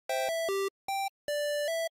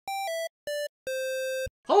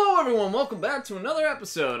everyone, welcome back to another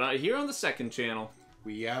episode here on the second channel.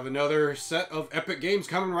 We have another set of epic games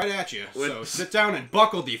coming right at you. So sit down and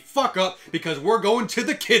buckle the fuck up because we're going to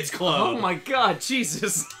the Kids Club. Oh my god,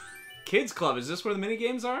 Jesus. Kids Club, is this where the mini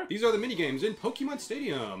games are? These are the mini games in Pokemon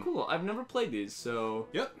Stadium. Cool, I've never played these, so...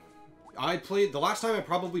 Yep. The last time I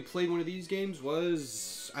probably played one of these games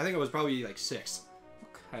was, I think I was probably like 6.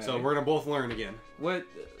 Okay. So we're gonna both learn again. What,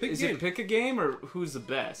 is it pick a game or who's the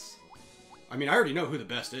best? I mean, I already know who the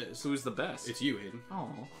best is. Who's the best? It's you, Hayden. Oh.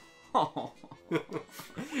 Oh.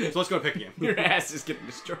 So let's go pick a game. Your ass is getting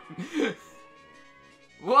destroyed.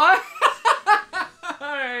 What?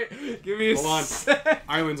 Alright, give me a sec.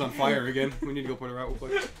 Island's on fire again. We need to go put her out real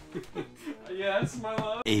quick. Yes, my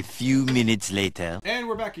love. A few minutes later. And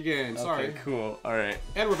we're back again. Sorry. Okay, cool. Alright.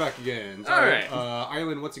 And we're back again. Alright.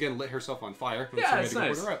 Island once again lit herself on fire. Yeah, it's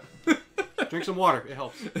nice. Put her out. Drink some water. It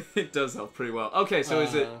helps. It does help pretty well. Okay, so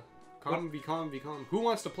is it... Calm, be calm, be calm. Who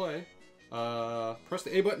wants to play? Press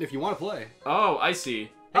the A button if you want to play. Oh, I see.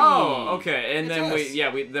 Hey, oh, okay. And then us.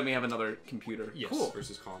 then we have another computer. Yes. Cool.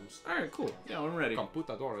 Versus comms. All right, cool. Yeah, I'm ready.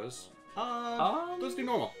 Computadoras. Let's do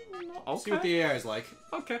normal. Okay. See what the AI is like.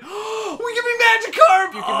 Okay. We can be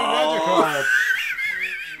Magikarp. You can be Magikarp.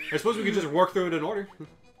 I suppose we could just work through it in order.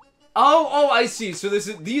 Oh, I see. So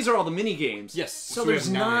these are all the mini games. Yes. So there's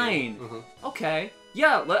 9. Okay.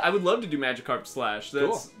 Yeah, I would love to do Magikarp Slash.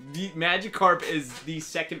 That's cool. Magikarp is the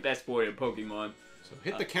second best boy in Pokemon. So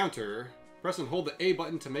hit the counter. Press and hold the A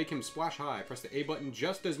button to make him splash high. Press the A button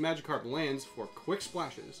just as Magikarp lands for quick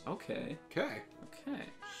splashes. Okay. Okay. Okay.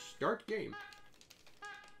 Start game.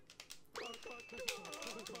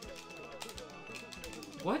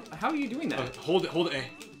 What? How are you doing that? Hold it A.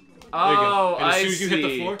 Oh, and as soon I as you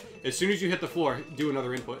see. hit the floor, do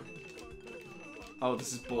another input. Oh,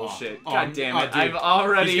 this is bullshit. Oh, God damn it. dude. I've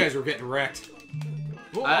already... These guys were getting wrecked.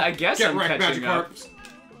 I guess Get I'm wrecked, catching up. Magikarp.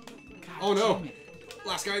 Oh no.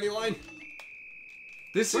 Last guy in the line.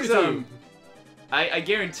 This is, I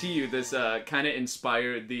guarantee you this, kind of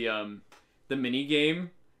inspired the mini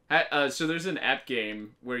game. So there's an app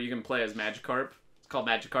game where you can play as Magikarp. It's called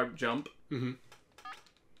Magikarp Jump. Mm-hmm.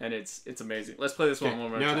 And it's amazing. Let's play this one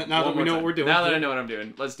more time. Now that we know what we're doing. Now that I know what I'm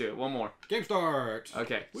doing. Let's do it. One more. Game start.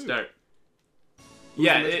 Okay, Woo. start. Who's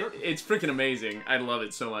yeah, it's freaking amazing. I love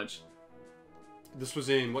it so much. This was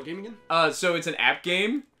in what game again? So it's an app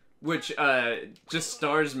game, which just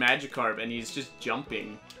stars Magikarp, and he's just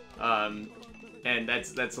jumping. And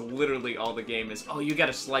that's literally all the game is. Oh, you got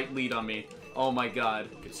a slight lead on me. Oh my god.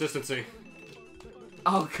 Consistency.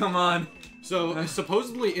 Oh, come on. So,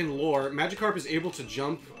 supposedly in lore, Magikarp is able to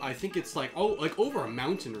jump, I think it's like over a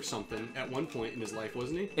mountain or something at one point in his life,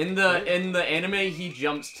 wasn't he? In the anime, he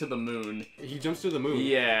jumps to the moon. He jumps to the moon?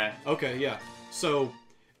 Yeah. Okay, yeah. So,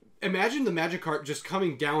 imagine the Magikarp just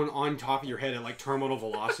coming down on top of your head at like terminal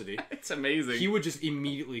velocity. It's amazing. He would just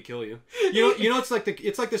immediately kill you. You know, it's like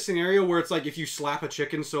the scenario where it's like if you slap a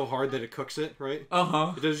chicken so hard that it cooks it, right?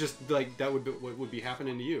 There's just like that what would be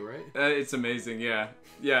happening to you, right? It's amazing, yeah,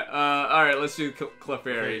 yeah. All right, let's do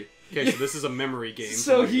Clefairy. Okay, so this is a memory game.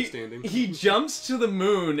 So he jumps to the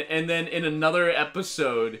moon, and then in another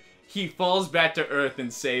episode, he falls back to Earth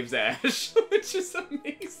and saves Ash, which is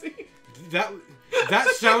amazing. That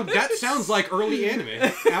sounds like early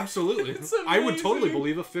anime. Absolutely. I would totally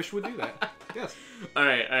believe a fish would do that. Yes. All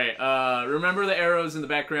right. Remember the arrows in the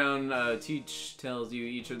background. Teach tells you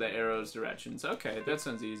each of the arrows' directions. Okay, that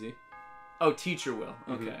sounds easy. Oh, teacher will.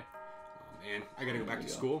 Okay. Oh man, I gotta go back to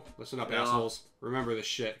school. Listen up, assholes. Remember this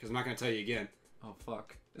shit, because I'm not gonna tell you again. Oh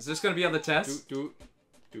fuck. Is this gonna be on the test? Do.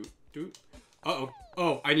 Uh-oh.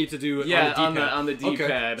 Oh, I need to do it on the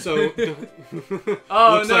D-pad. Okay, so...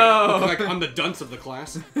 Oh, looks no! Like I'm the dunce of the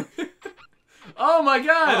class. Oh, my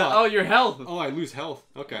God! Oh, your health! Oh, I lose health.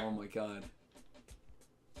 Okay. Oh, my God.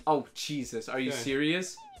 Oh, Jesus. Are you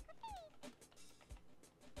serious?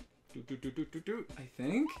 I think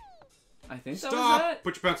that was that.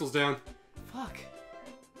 Put your pencils down. Fuck.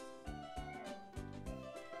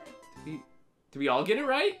 Did we all get it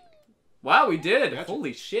right? Wow, we did! Gotcha.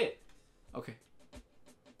 Holy shit. Okay.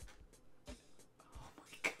 Oh my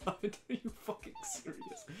god, are you fucking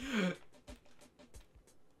serious?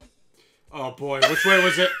 Oh boy, which way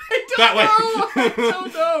was it? I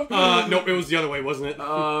don't know! Nope, it was the other way, wasn't it?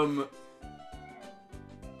 Oh,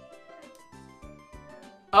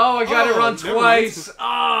 I got it wrong twice!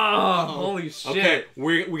 Oh, holy shit. Okay,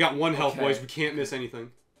 we got one health, boys. We can't miss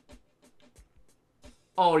anything.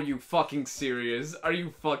 Oh, are you fucking serious? Are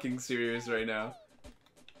you fucking serious right now?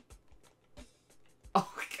 Oh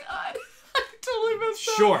god, I totally messed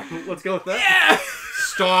up. Sure, let's go with that. Yeah!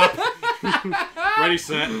 Stop. Ready,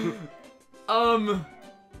 set. Oh,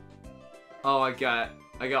 I got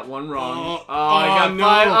I got one wrong. Oh, I got no.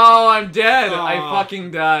 5. Oh, I'm dead. Oh. I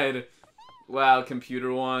fucking died. Wow,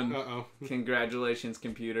 computer won. Uh-oh. Congratulations,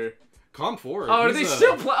 computer. Calm forward. Oh, are they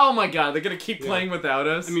still playing? Oh my god, they're gonna keep playing without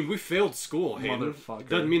us? I mean, we failed school, Hayden. Motherfucker.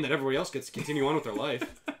 Doesn't mean that everybody else gets to continue on with their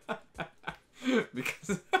life.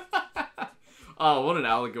 Because... Oh, what an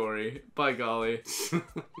allegory. By golly.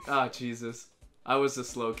 Oh, Jesus. I was the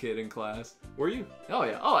slow kid in class. Were you? Oh,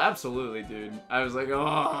 yeah. Oh, absolutely, dude. I was like,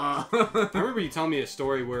 oh. I remember you telling me a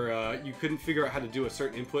story where you couldn't figure out how to do a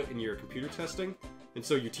certain input in your computer testing, and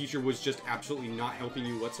so your teacher was just absolutely not helping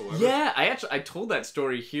you whatsoever. Yeah, I told that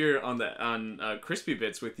story here on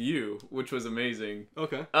CrispyBits with you, which was amazing.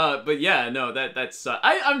 Okay. But yeah, no, that's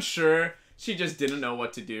I'm sure she just didn't know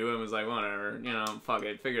what to do and was like, whatever, you know, fuck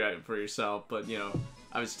it, figure it out for yourself. But you know,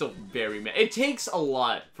 I was still very mad. It takes a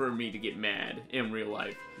lot for me to get mad in real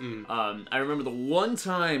life. I remember the one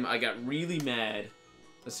time I got really mad.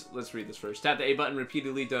 Let's read this first. Tap the A button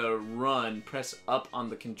repeatedly to run. Press up on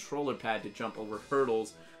the controller pad to jump over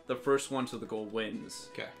hurdles. The first one to the goal wins.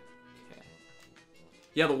 Okay.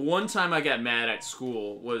 Yeah, the one time I got mad at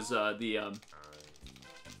school was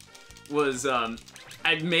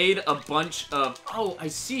I made a bunch of. Oh, I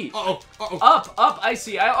see. Up, I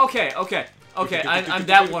see. Okay. I'm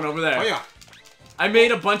that one over there. Oh yeah. I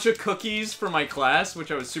made a bunch of cookies for my class,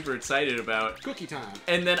 which I was super excited about. Cookie time.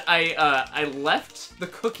 And then I left the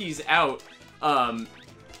cookies out, and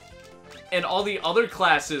all the other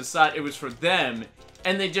classes thought it was for them,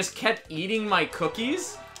 and they just kept eating my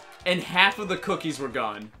cookies, and half of the cookies were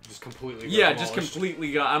gone. Just completely Yeah, demolished. just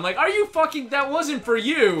completely gone. I'm like, are you fucking... That wasn't for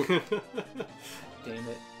you! Damn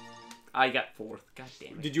it. I got 4th. God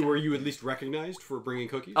damn it. Were you at least recognized for bringing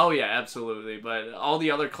cookies? Oh yeah, absolutely. But all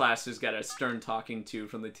the other classes got a stern talking to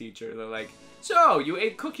from the teacher. They're like, so, you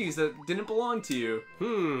ate cookies that didn't belong to you.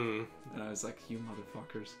 And I was like, you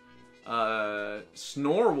motherfuckers.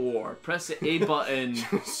 Snore War. Press the A button.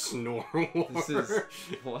 Snore War. This is...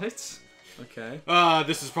 What? Okay.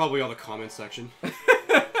 This is probably all the comment section.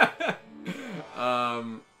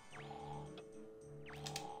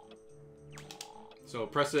 So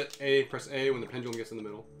press A when the pendulum gets in the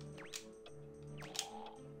middle.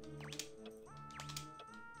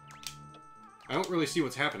 I don't really see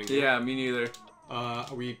what's happening here. Yeah, me neither.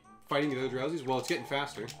 Are we fighting the other drowsies? Well, it's getting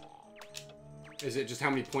faster. Is it just how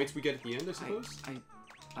many points we get at the end, I suppose?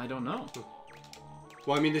 I don't know.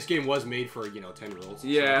 Well, I mean, this game was made for, 10-year-olds.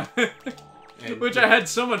 Yeah. So. And, which I had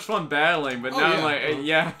so much fun battling, but now I'm like,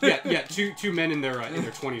 yeah. Yeah, two men in their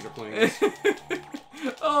 20s are playing this.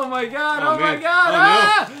 Oh my god, oh my man.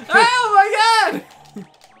 god, oh, no. oh my god!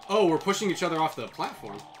 Oh, we're pushing each other off the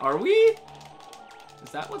platform. Are we? Is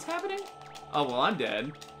that what's happening? Oh, well, I'm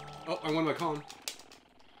dead. Oh, I won my con.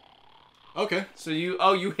 Okay. So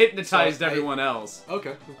you hypnotized everyone else.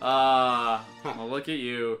 Okay. Well, look at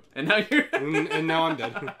you. And now you're... and now I'm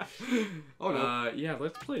dead. Oh, no. Yeah,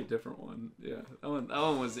 let's play a different one. Yeah, that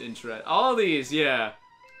one was interesting. All these, yeah.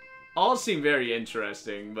 All seem very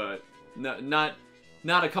interesting, but not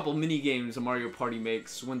a couple mini games a Mario Party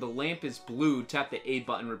makes. When the lamp is blue, tap the A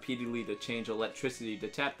button repeatedly to change electricity. To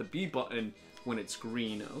tap the B button when it's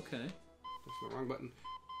green. Okay. That's the wrong button.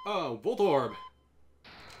 Oh, Volt Orb.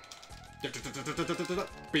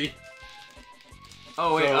 B.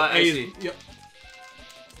 Oh wait, I see. Yep.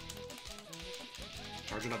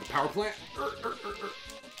 Charging up the power plant.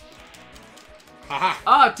 Haha.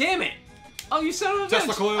 Ah, damn it! Oh, you son of a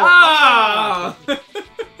Tesla bitch! coil. Ah!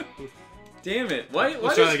 Damn it! Why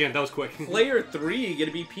Let's try that again. That was quick. Player 3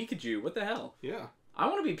 gonna be Pikachu? What the hell? Yeah. I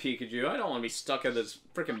want to be Pikachu. I don't want to be stuck in this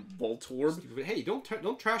freaking Voltorb. Hey, don't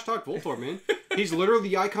trash talk Voltorb, man. He's literally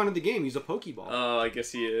the icon of the game. He's a Pokeball. Oh, I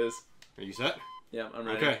guess he is. Are you set? Yeah, I'm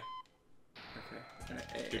ready. Okay.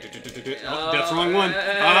 Oh, that's the wrong one.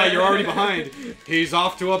 You're already behind. He's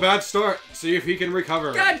off to a bad start. See if he can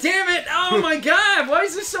recover. God damn it! Oh my god! Why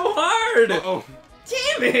is this so hard? Uh-oh.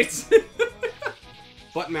 Damn it!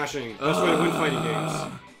 Button mashing. Best way to win fighting games.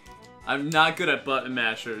 I'm not good at button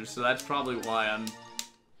mashers, so that's probably why I'm...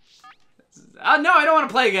 no, I don't want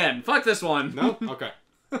to play again. Fuck this one. No? Okay.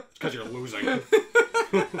 It's because you're losing.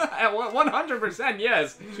 100%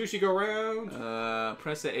 yes. Sushi go round.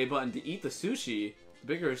 Press the A button to eat the sushi.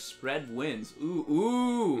 Bigger spread wins.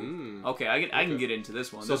 Ooh. Okay, I can get into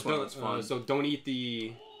this one. So this one looks fun. So don't eat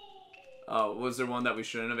the... Oh, was there one that we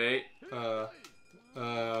shouldn't have ate?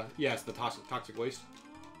 Yeah, it's the toxic waste.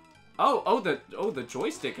 Oh, the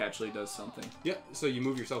joystick actually does something. Yep, so you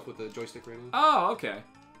move yourself with the joystick right now. Oh, okay.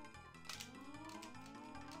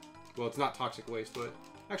 Well, it's not toxic waste, but...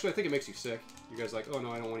 Actually, I think it makes you sick. You guys like, oh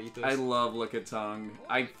no, I don't want to eat this. I love Lickitung.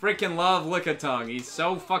 I freaking love Lickitung. He's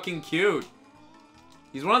so fucking cute.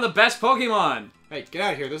 He's one of the best Pokemon. Hey, get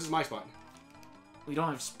out of here. This is my spot. We don't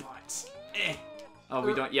have spots. Eh. Oh,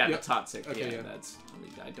 we don't. Yeah, yep. the toxic. Okay, yeah, that's.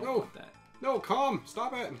 I don't No. want that. No, calm.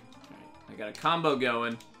 Stop it. Alright, I got a combo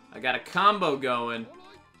going.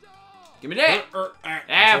 Give me that.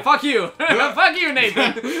 Ah, fuck you. Fuck you,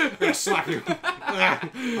 Nathan. Slap you.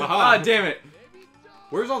 Ah, damn it.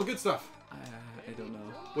 Where's all the good stuff? I don't know.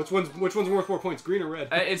 Which one's worth 4 points? Green or red?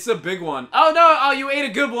 It's the big one. Oh no! Oh, you ate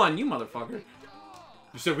a good one, you motherfucker.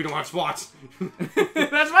 You said we don't have spots.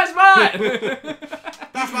 That's my spot.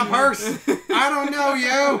 That's my purse. I don't know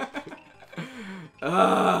you.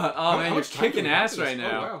 Oh man, you're kicking ass right now.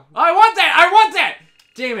 Oh, wow. Oh, I want that! I want that!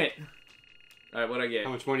 Damn it. Alright, what'd I get?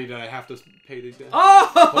 How much money did I have to pay to get? Oh!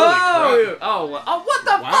 Holy crap. Oh, what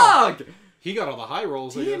the Wow. fuck? He got all the high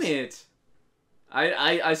rolls, I Damn guess. it.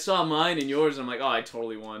 I saw mine and yours, and I'm like, oh, I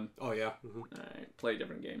totally won. Oh, yeah. Alright, play a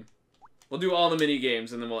different game. We'll do all the mini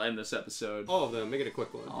games, and then we'll end this episode. All of them. Make it a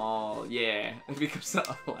quick one. Oh, yeah. Because the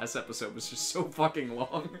last episode was just so fucking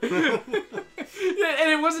long. Yeah, and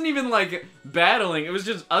it wasn't even, like, battling. It was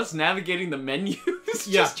just us navigating the menus.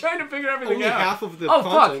 Just trying to figure everything Only out. half of the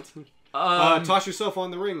content. content. Fuck. Toss yourself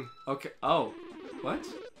on the ring. Okay. Oh. What?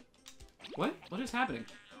 What? What is happening?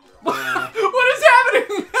 What is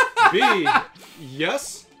happening? B.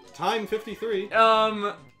 Yes. Time 53.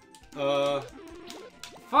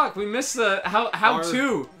 Fuck, we missed the how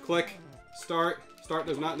to. Click. Start. Start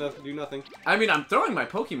does not do nothing. I mean, I'm throwing my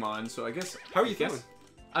Pokemon, so I guess. How are you throwing?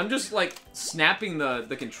 I'm just like snapping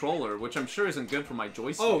the controller, which I'm sure isn't good for my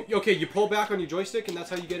joystick. Oh, okay. You pull back on your joystick, and that's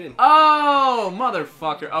how you get in. Oh,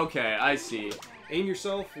 motherfucker. Okay, I see. Aim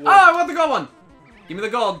yourself. Oh, I want the gold one. Give me the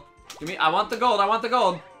gold. Give me. I want the gold. I want the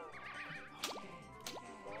gold.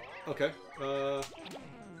 Okay.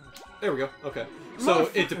 There we go. Okay. So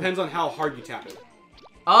it depends on how hard you tap it.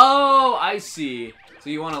 Oh, I see.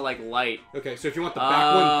 So you want to like light. Okay. So if you want the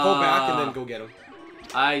back one, pull back and then go get him.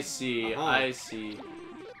 I see. I see.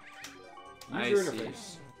 User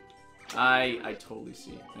interface. I totally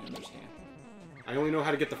see. I understand. I only know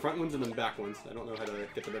how to get the front ones and then back ones. I don't know how to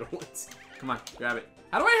get the middle ones. Come on, grab it.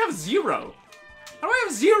 How do I have 0? How do I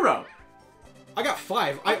have 0? I got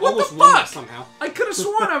 5. I What almost the won fuck? that somehow. I could have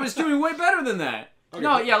sworn I was doing way better than that. Okay,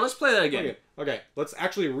 no, yeah, let's play that again. Okay. Let's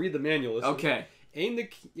actually read the manual. Listen. Okay. Aim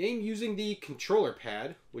using the controller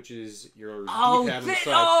pad, which is your D-pad on the side.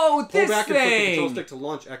 Oh, Pull this back thing! and flip the control stick to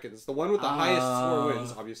launch Ekans. The one with the highest score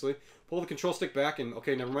wins, obviously. Pull the control stick back and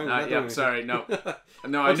okay, never mind. Yeah, sorry, no,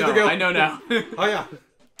 no, I know now. Hiya,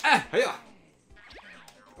 hiya.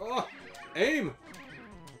 Oh, aim.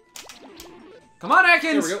 Come on, Ekans.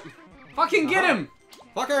 There we go. Fucking get him.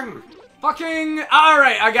 Fucking. All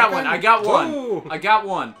right, I got one. I got one. Whoa. I got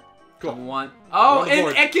one. Cool. One. Oh, and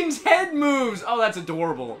board. Ekans' head moves. Oh, that's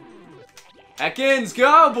adorable. Ekans,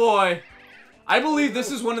 go, boy. I believe this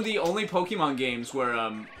is one of the only Pokemon games where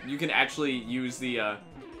you can actually use the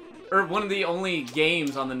or one of the only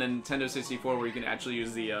games on the Nintendo 64 where you can actually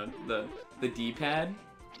use the D-pad.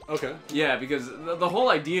 Okay. Yeah, because the whole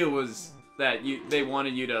idea was that they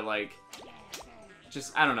wanted you to like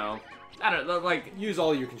just I don't know like use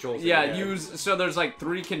all your controls. Yeah, so there's like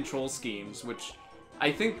 3 control schemes, which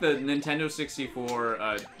I think the Nintendo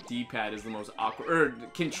 64 D-pad is the most awkward, or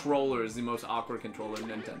controller is the most awkward controller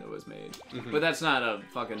Nintendo has made. But that's not a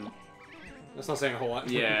fucking. That's not saying a whole lot.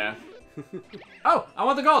 Yeah. Oh, I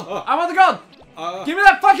want the gold! Oh. I want the gold! Give me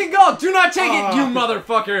that fucking gold! Do not take it, you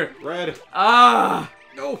motherfucker! Red.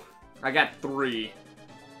 No. I got 3.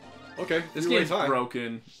 Okay. This game's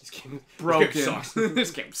broken. This game sucks.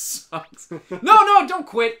 This game sucks. No, don't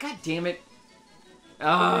quit! God damn it!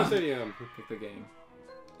 Pick the game.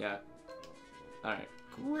 Yeah. Alright.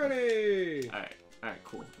 Cool. Ready! Alright,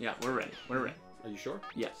 cool. Yeah, we're ready. We're ready. Are you sure?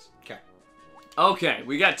 Yes. Okay. Okay,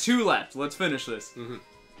 we got 2 left. Let's finish this.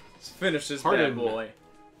 Let's finish this bad boy.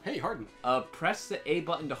 Hey, harden. Press the A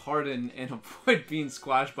button to harden and avoid being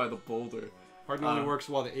squashed by the boulder. Harden only works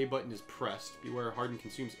while the A button is pressed. Beware, harden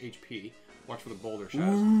consumes HP. Watch for the boulder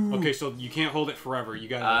shadows. Okay, so you can't hold it forever. You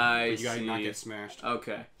gotta not get smashed.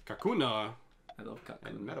 Okay. Kakuna. I love Kakuna.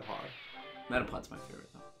 And Metapod. Metapod's my favorite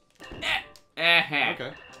though.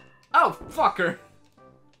 Okay. Oh, fucker.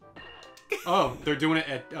 Oh, they're doing it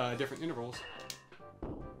at different intervals.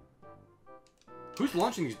 Who's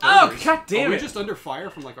launching these boulders? boulders? Oh, god damn it! Are we just under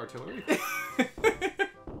fire from like artillery?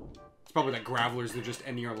 It's probably like gravelers. They're just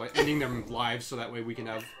ending their lives so that way we can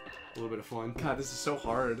have a little bit of fun. God, this is so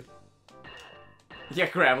hard. Yeah,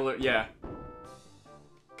 graveler. Yeah.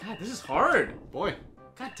 God, this is hard. Boy.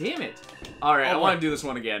 God damn it. All right, I want to do this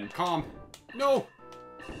one again. Calm. No.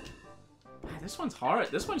 God, this one's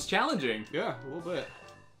hard. This one's challenging. Yeah, a little bit.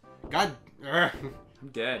 God. I'm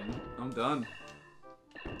dead. I'm done.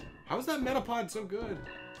 How is that Metapod so good?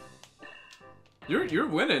 You're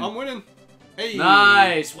winning. I'm winning. Hey.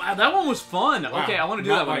 Nice. Wow, that one was fun. Wow. Okay, I want to do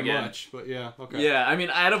Not that one by again. Much, but yeah, okay. Yeah, I mean,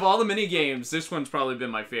 out of all the mini games, this one's probably been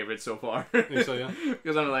my favorite so far. I think so, yeah.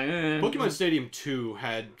 Because I'm like, Pokemon Stadium 2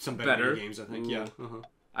 had some better mini games, I think. Ooh. Yeah.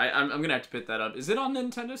 I'm gonna have to pick that up. Is it on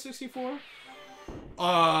Nintendo 64?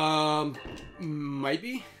 Might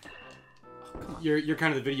be. Oh, come on. You're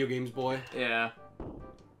kind of the video games boy. Yeah.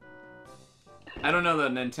 I don't know the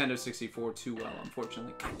Nintendo 64 too well,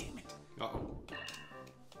 unfortunately. God damn it. Uh-oh.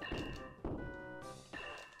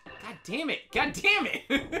 God damn it! God damn it!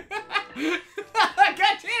 God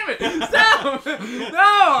damn it! Stop! No!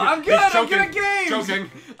 I'm good! I'm good at games! Choking.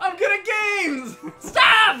 I'm good at games!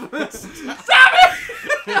 Stop! Stop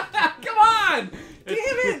it! Come on! Damn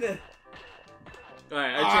it!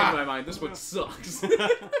 Alright, I changed my mind. This one sucks.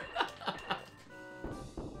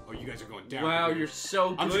 Oh, you guys are going down. Wow, you're so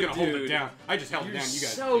good, I'm just gonna dude. hold it down. I just held it down. You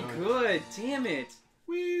guys. So good. Damn it.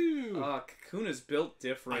 Woo! Oh, Kakuna's built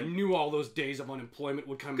different. I knew all those days of unemployment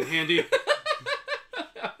would come in handy.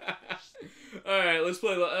 Alright, let's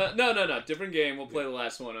play... no. Different game. We'll play the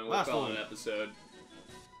last one and we'll call it an episode.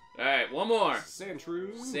 Alright, one more.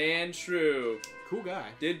 Sandshrew. Sandshrew. Cool guy.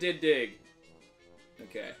 Dig.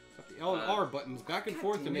 Okay. Got the L and R buttons back and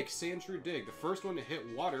forth to make Sandshrew dig. The first one to hit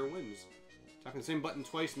water wins. Tapping the same button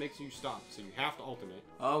twice makes you stop, so you have to alternate.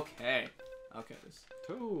 Okay.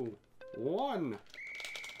 2, 1.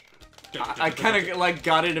 I kind of like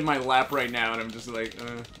got it in my lap right now, and I'm just like,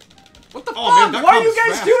 what the fuck? Man, why are you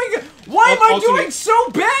guys doing it? Why am I doing so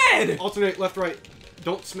bad? Alternate left, right.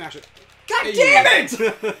 Don't smash it. God damn it!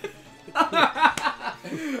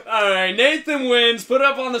 Alright, Nathan wins. Put it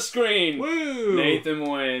up on the screen. Woo! Nathan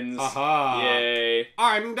wins. Aha. Yay.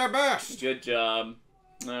 I'm the best. Good job.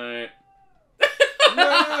 Alright.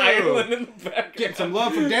 Ireland in the background. Get some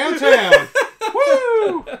love from downtown.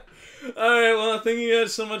 Woo! Alright, well, thank you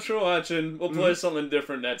guys so much for watching. We'll play something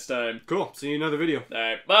different next time. Cool. See you in another video.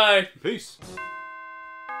 Alright, bye. Peace.